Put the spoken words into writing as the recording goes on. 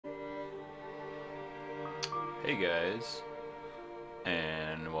Hey guys,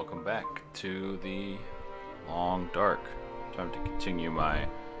 and welcome back to the Long Dark. Time to continue my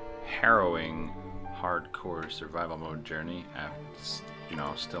harrowing hardcore survival mode journey.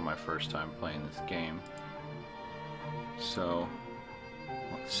 After, still my first time playing this game. So,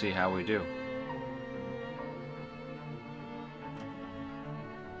 let's see how we do.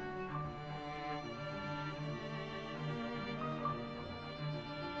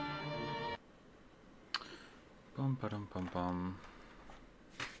 Bum ba dum bum bum.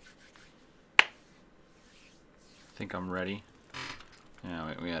 I think I'm ready.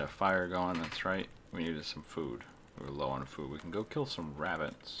 Yeah, we had a fire going, that's right. We needed some food. We were low on food. We can go kill some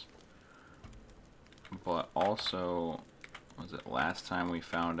rabbits. But also, was it last time we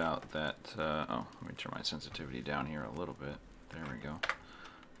found out that, oh, let me turn my sensitivity down here a little bit. There we go.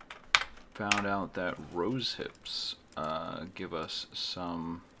 Found out that rose hips give us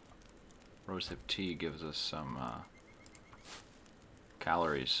some, rosehip tea gives us some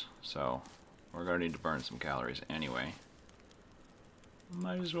calories. So, we're going to need to burn some calories anyway.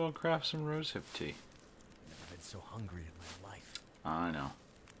 Might as well craft some rosehip tea. Never been so hungry in my life. I know.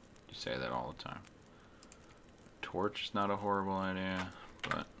 You say that all the time. Torch is not a horrible idea,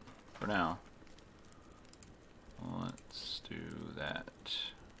 but for now, let's do that.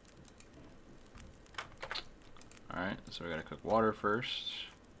 Alright, so we gotta cook water first.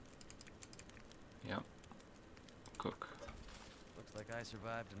 Yep. Cook. Looks like I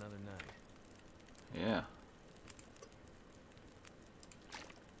survived another night. Yeah.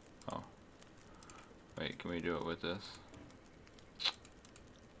 Oh. Wait, can we do it with this?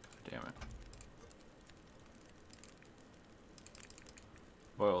 Damn it.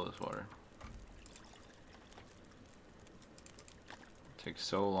 Boil this water. It takes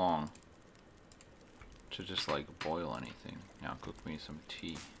so long to just like boil anything. Now cook me some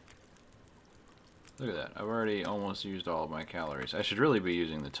tea. Look at that. I've already almost used all of my calories. I should really be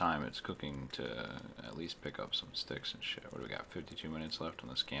using the time it's cooking to at least pick up some sticks and shit. What do we got? 52 minutes left on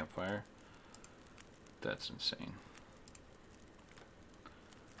this campfire? That's insane.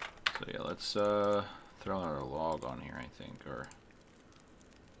 So yeah, let's throw another log on here, I think, or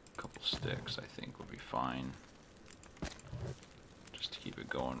a couple sticks, I think would be fine. Just to keep it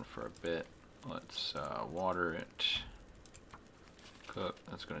going for a bit. Let's water it. Cook.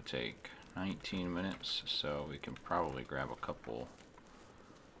 That's going to take 19 minutes, so we can probably grab a couple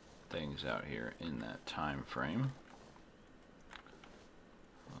things out here in that time frame.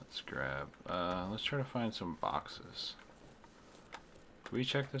 Let's grab, let's try to find some boxes. Did we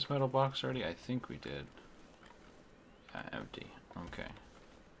check this metal box already? I think we did. Yeah, empty. Okay.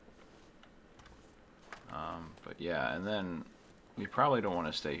 But yeah, and then we probably don't want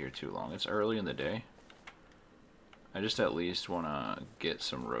to stay here too long. It's early in the day. I just at least want to get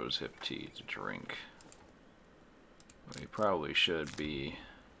some rosehip tea to drink. We probably should be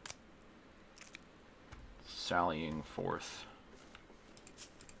sallying forth.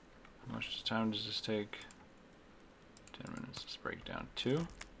 How much time does this take? 10 minutes. Let's break down 2.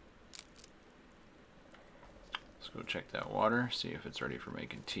 Let's go check that water, see if it's ready for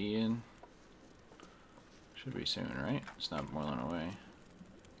making tea in. Should be soon, right? It's not boiling away.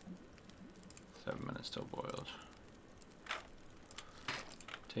 7 minutes till boiled.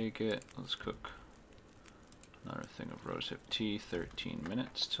 Take it. Let's cook another thing of rosehip tea. 13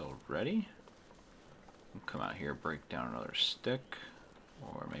 minutes till ready. We'll come out here, break down another stick,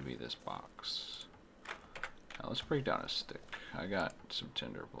 or maybe this box. Now let's break down a stick. I got some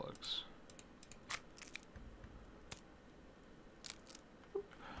tinder plugs.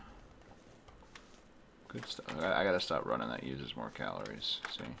 Good stuff. I gotta stop running. That uses more calories.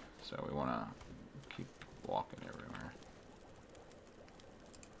 See? So we wanna keep walking everywhere.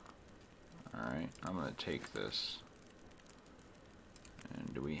 Alright, I'm gonna take this.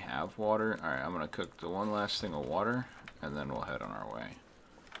 And do we have water? Alright, I'm gonna cook the one last thing of water, and then we'll head on our way.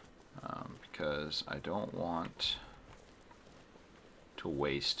 Because I don't want to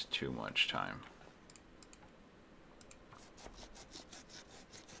waste too much time.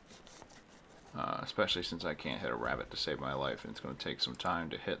 Especially since I can't hit a rabbit to save my life, and it's going to take some time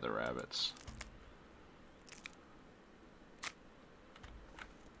to hit the rabbits.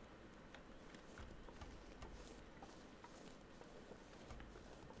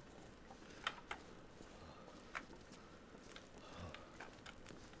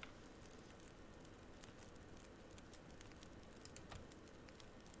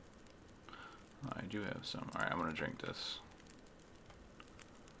 I do have some. Alright, I'm going to drink this.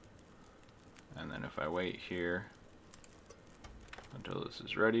 And then if I wait here until this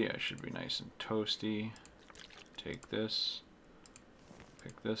is ready, I should be nice and toasty. Take this,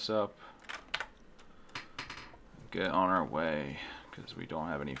 pick this up, get on our way, because we don't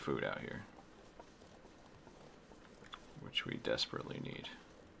have any food out here. Which we desperately need.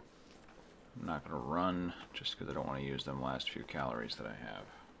 I'm not going to run, just because I don't want to use them last few calories that I have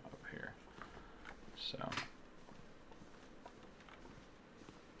up here. So...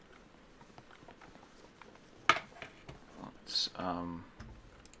 let's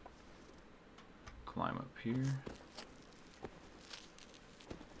climb up here.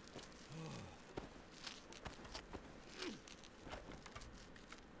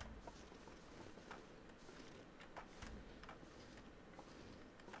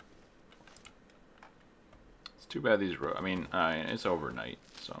 It's too bad these I mean, it's overnight,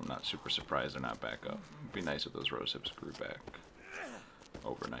 so I'm not super surprised they're not back up. It'd be nice if those rose hips grew back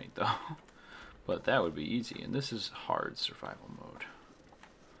overnight, though. But that would be easy, and this is hard survival mode.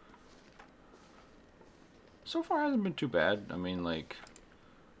 So far, hasn't been too bad. I mean, like,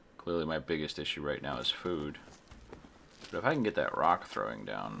 clearly my biggest issue right now is food. But if I can get that rock throwing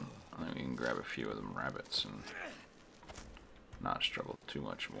down, I think we can grab a few of them rabbits and not struggle too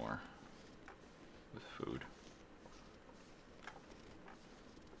much more with food.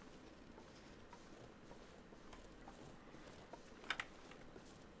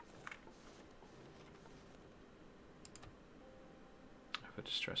 I have a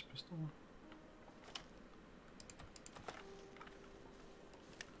distress pistol.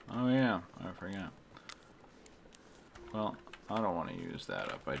 Oh yeah, I forgot. Well, I don't want to use that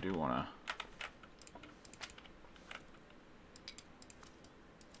up. I do want to...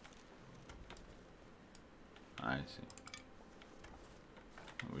 I see.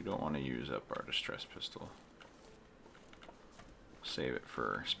 We don't want to use up our distress pistol. Save it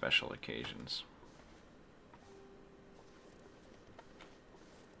for special occasions.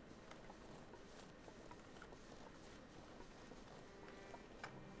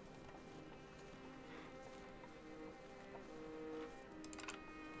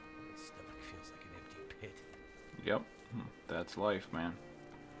 Yep, that's life, man.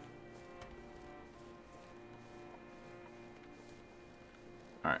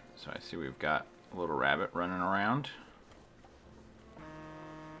 Alright, so I see we've got a little rabbit running around.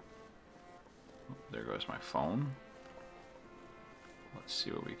 There goes my phone. Let's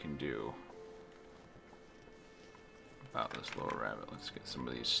see what we can do about this little rabbit. Let's get some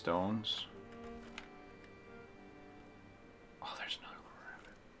of these stones. Oh, there's another little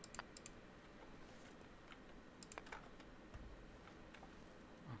rabbit.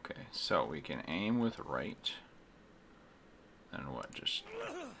 Okay, so we can aim with right. And what, just...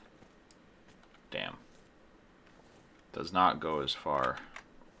 damn. Does not go as far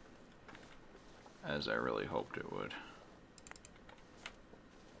as I really hoped it would.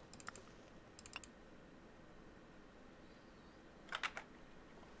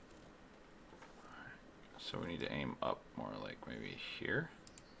 So we need to aim up more, like maybe here.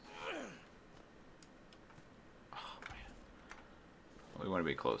 Oh man. We want to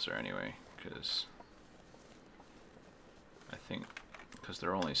be closer anyway, because I think because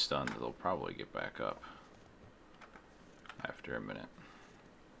they're only stunned, they'll probably get back up after a minute.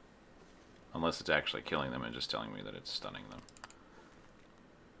 Unless it's actually killing them and just telling me that it's stunning them.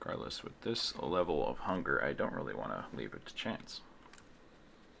 Regardless, with this level of hunger, I don't really want to leave it to chance.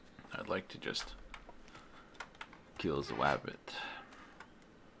 I'd like to just kill the wabbit.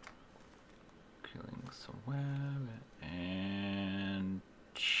 Killing some wabbit and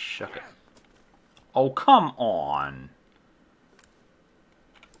chuck it. Oh, come on!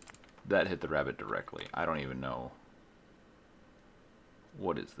 That hit the rabbit directly. I don't even know.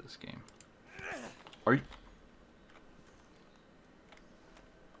 What is this game? Are you...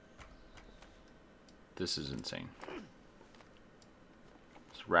 This is insane.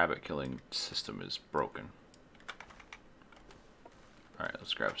 This rabbit killing system is broken. Alright,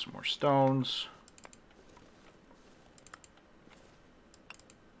 let's grab some more stones.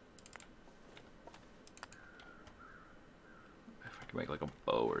 If I could make like a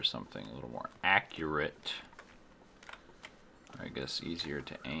bow or something a little more accurate. I guess easier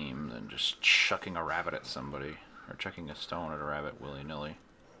to aim than just chucking a rabbit at somebody. Or chucking a stone at a rabbit willy-nilly.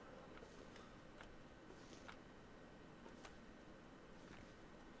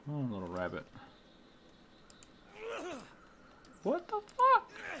 Oh, little rabbit. What the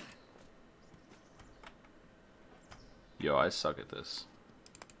fuck? Yo, I suck at this.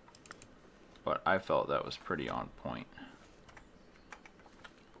 But I felt that was pretty on point.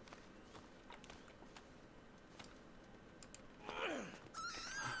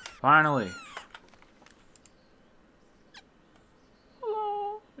 Finally!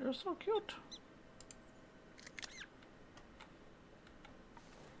 Hello, you're so cute.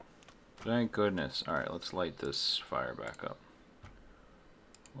 Thank goodness. Alright, let's light this fire back up.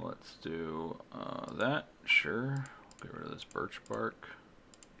 Let's do that. Sure. Get rid of this birch bark.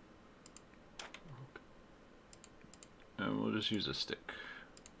 And we'll just use a stick.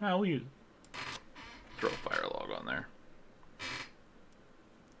 Now we'll throw a fire log on there.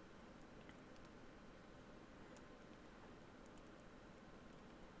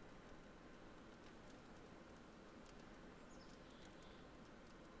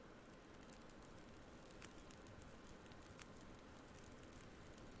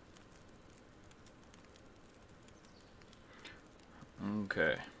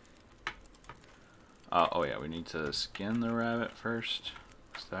 Okay. Oh yeah, we need to skin the rabbit first.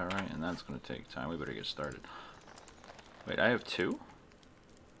 Is that right? And that's going to take time. We better get started. Wait, I have 2?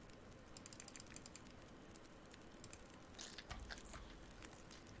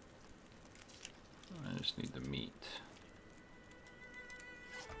 I just need the meat.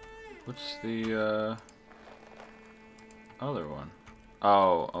 What's the other one?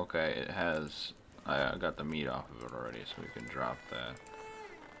 Oh, okay. It has... I got the meat off of it already, so we can drop that.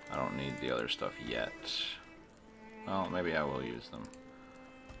 I don't need the other stuff yet. Well, maybe I will use them.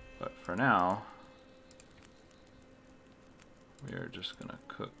 But for now, we are just gonna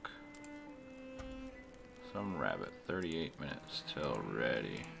cook some rabbit. 38 minutes till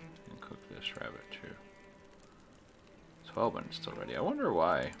ready. And cook this rabbit too. 12 minutes till ready. I wonder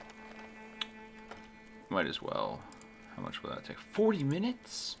why. Might as well. How much will that take? 40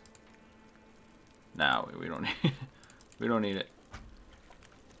 minutes? No, we don't need we don't need it.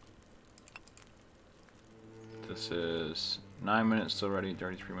 This is 9 minutes till ready,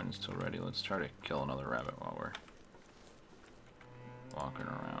 33 minutes till ready. Let's try to kill another rabbit while we're walking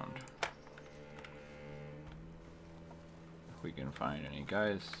around. If we can find any.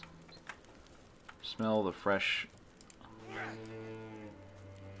 Guys, smell the fresh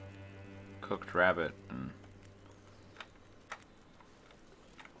cooked rabbit and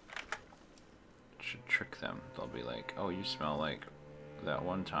should trick them. They'll be like, oh, you smell like that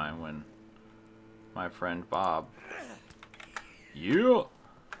one time when my friend Bob. Yeah!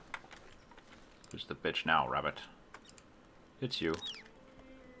 Who's the bitch now, rabbit? It's you.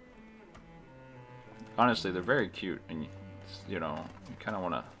 Honestly, they're very cute, and you know, you kind of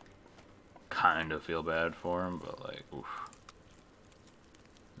want to kind of feel bad for them, but like, oof.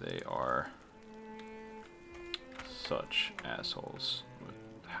 They are such assholes with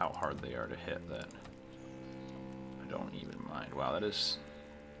how hard they are to hit that I don't even mind. Wow, that is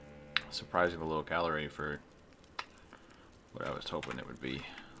surprisingly low calorie for what I was hoping it would be.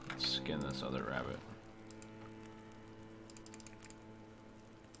 Let's skin this other rabbit.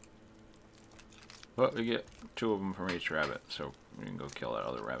 But we get 2 of them from each rabbit, so we can go kill that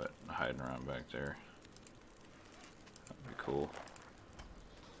other rabbit hiding around back there. That'd be cool.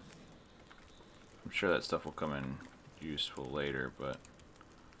 I'm sure that stuff will come in useful later, but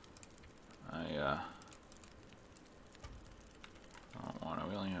I don't want to.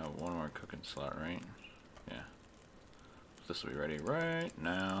 We only have 1 more cooking slot, right? Yeah. This will be ready right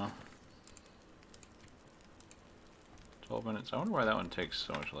now. 12 minutes. I wonder why that one takes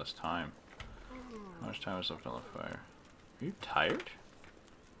so much less time. How much time is left on the fire? Are you tired?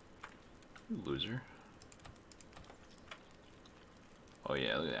 You loser. Oh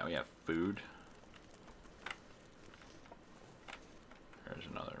yeah, look at that. We have food. There's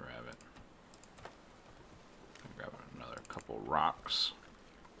another rabbit. Grab another couple rocks.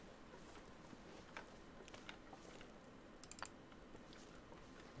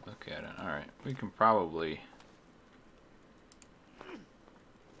 Look at it. Alright, we can probably...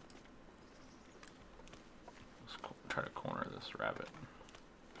 Let's try to corner this rabbit.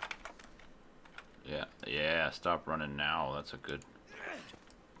 Yeah, stop running now. That's a good...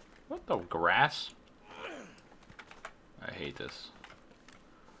 What the grass? I hate this.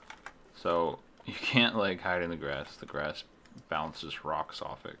 So, you can't like hide in the grass. The grass bounces rocks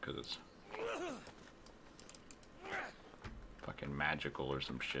off it because it's fucking magical or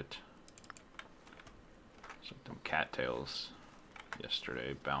some shit. It's like them cattails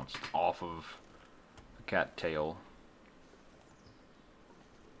yesterday bounced off of a cattail.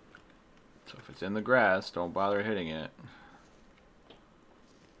 So if it's in the grass, don't bother hitting it.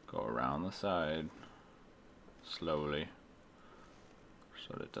 Go around the side slowly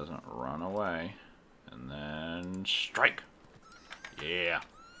so that it doesn't run away, and then strike. Yeah,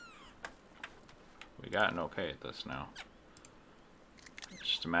 we got an okay at this now. It's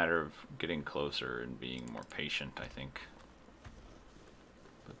just a matter of getting closer and being more patient, I think.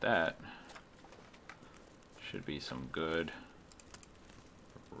 But that should be some good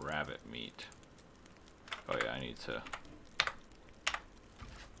rabbit meat. Oh yeah, I need to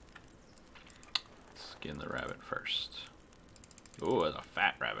skin the rabbit first. Ooh, it's a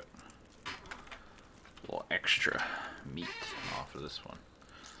fat rabbit. A little extra meat off of this one.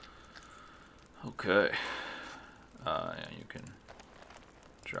 Okay. Yeah, you can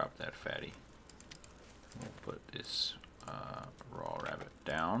drop that fatty. We'll put this raw rabbit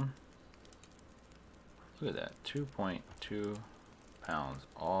down. Look at that, 2.2 pounds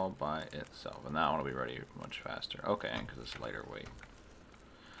all by itself. And that one will be ready much faster. Okay, because it's lighter weight.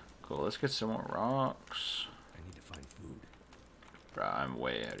 Cool, let's get some more rocks. I need to find food. Bruh, I'm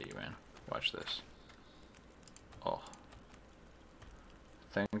way ahead of you, man. Watch this. Oh.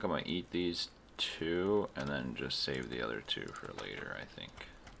 I think I'm gonna eat these 2 and then just save the other 2 for later, I think.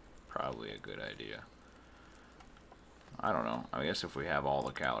 Probably a good idea. I don't know. I guess if we have all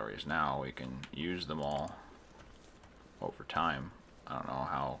the calories now, we can use them all over time. I don't know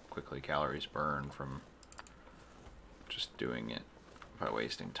how quickly calories burn from just doing it by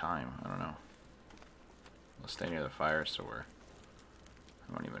wasting time. I don't know. Let's stay near the fire so we're...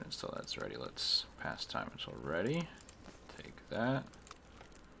 How many minutes till that's ready? Let's pass time until ready. Take that.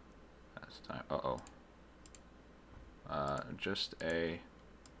 Pass time. Uh-oh. Just a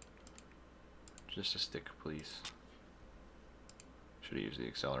stick, please. Should have used the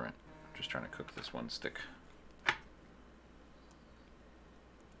accelerant. Just trying to cook this one stick.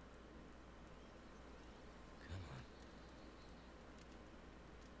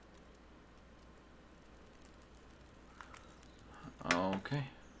 Okay.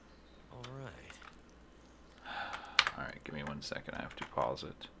 All right. Alright, give me 1 second. I have to pause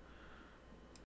it.